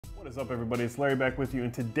What is up, everybody? It's Larry back with you,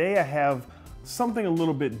 and today I have something a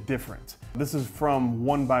little bit different. This is from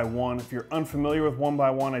 1byOne. If you're unfamiliar with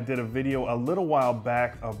 1byOne, I did a video a little while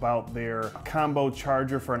back about their combo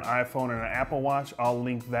charger for an iPhone and an Apple Watch. I'll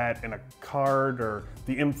link that in a card or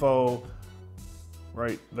the info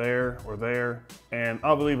right there or there, and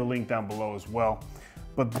I'll leave a link down below as well.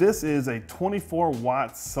 But this is a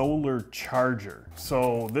 24-watt solar charger.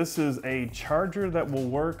 So this is a charger that will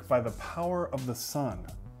work by the power of the sun.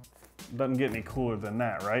 Doesn't get any cooler than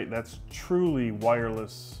that, right? That's truly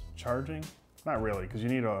wireless charging. Not really, because you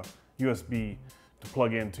need a USB to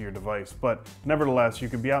plug into your device. But nevertheless, you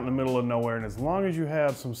could be out in the middle of nowhere, and as long as you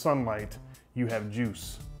have some sunlight, you have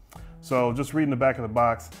juice. So just reading the back of the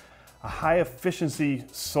box, a high efficiency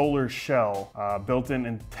solar shell, built-in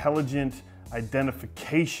intelligent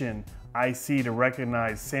identification IC to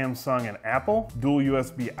recognize Samsung and Apple, dual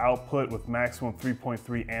USB output with maximum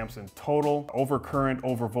 3.3 amps in total, overcurrent,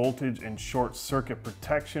 over voltage, and short circuit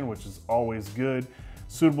protection, which is always good,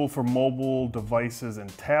 suitable for mobile devices and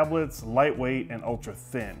tablets, lightweight and ultra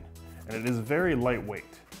thin. And it is very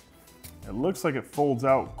lightweight. It looks like it folds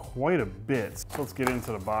out quite a bit. So let's get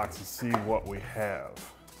into the box and see what we have.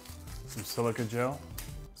 Some silica gel,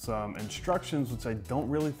 some instructions, which I don't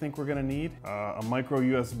really think we're gonna need, a micro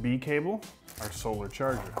USB cable, our solar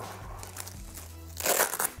charger.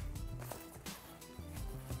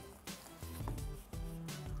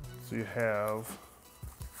 So you have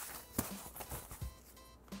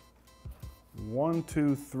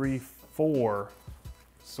 4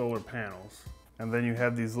 solar panels. And then you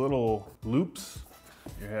have these little loops.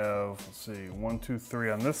 You have, let's see, 1, 2, 3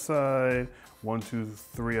 on this side, 1, 2,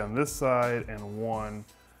 3 on this side, and 1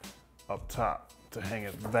 up top to hang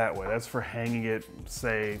it that way. That's for hanging it,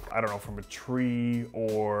 say, I don't know, from a tree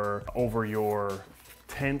or over your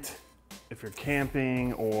tent if you're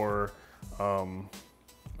camping, or I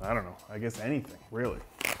don't know, I guess anything really.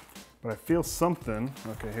 But I feel something.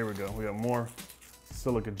 Okay, here we go. We got more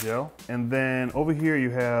silica gel. And then over here you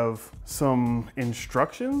have some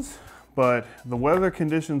instructions, but the weather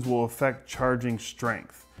conditions will affect charging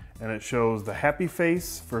strength. And it shows the happy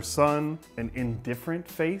face for sun, an indifferent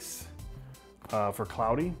face for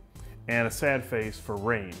cloudy, and a sad face for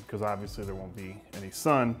rain, because obviously there won't be any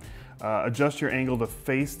sun. Adjust your angle to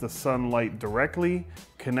face the sunlight directly.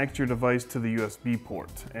 Connect your device to the USB port.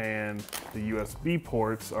 And the USB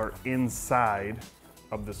ports are inside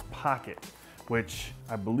of this pocket, which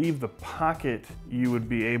I believe the pocket, you would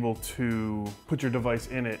be able to put your device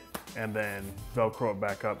in it and then Velcro it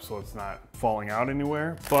back up so it's not falling out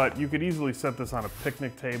anywhere. But you could easily set this on a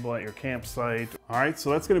picnic table at your campsite. All right, so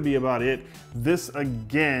that's gonna be about it. This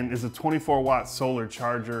again is a 24-watt solar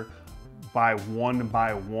charger by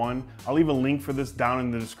 1byOne. I'll leave a link for this down in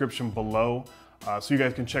the description below so you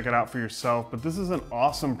guys can check it out for yourself. But this is an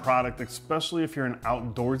awesome product, especially if you're an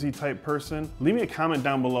outdoorsy type person. Leave me a comment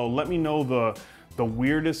down below. Let me know the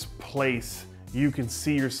weirdest place you can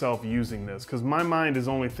see yourself using this, because my mind is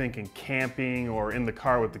only thinking camping or in the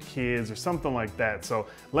car with the kids or something like that. So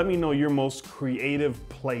let me know your most creative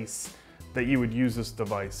place that you would use this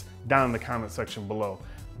device down in the comment section below.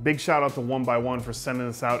 Big shout out to 1byOne for sending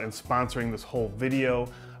this out and sponsoring this whole video.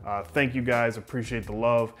 Thank you guys, appreciate the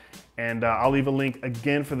love. And I'll leave a link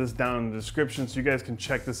again for this down in the description so you guys can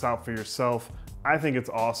check this out for yourself. I think it's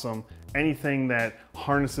awesome. Anything that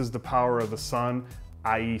harnesses the power of the sun,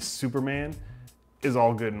 i.e. Superman, is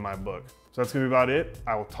all good in my book. So that's gonna be about it.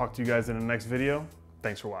 I will talk to you guys in the next video.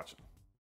 Thanks for watching.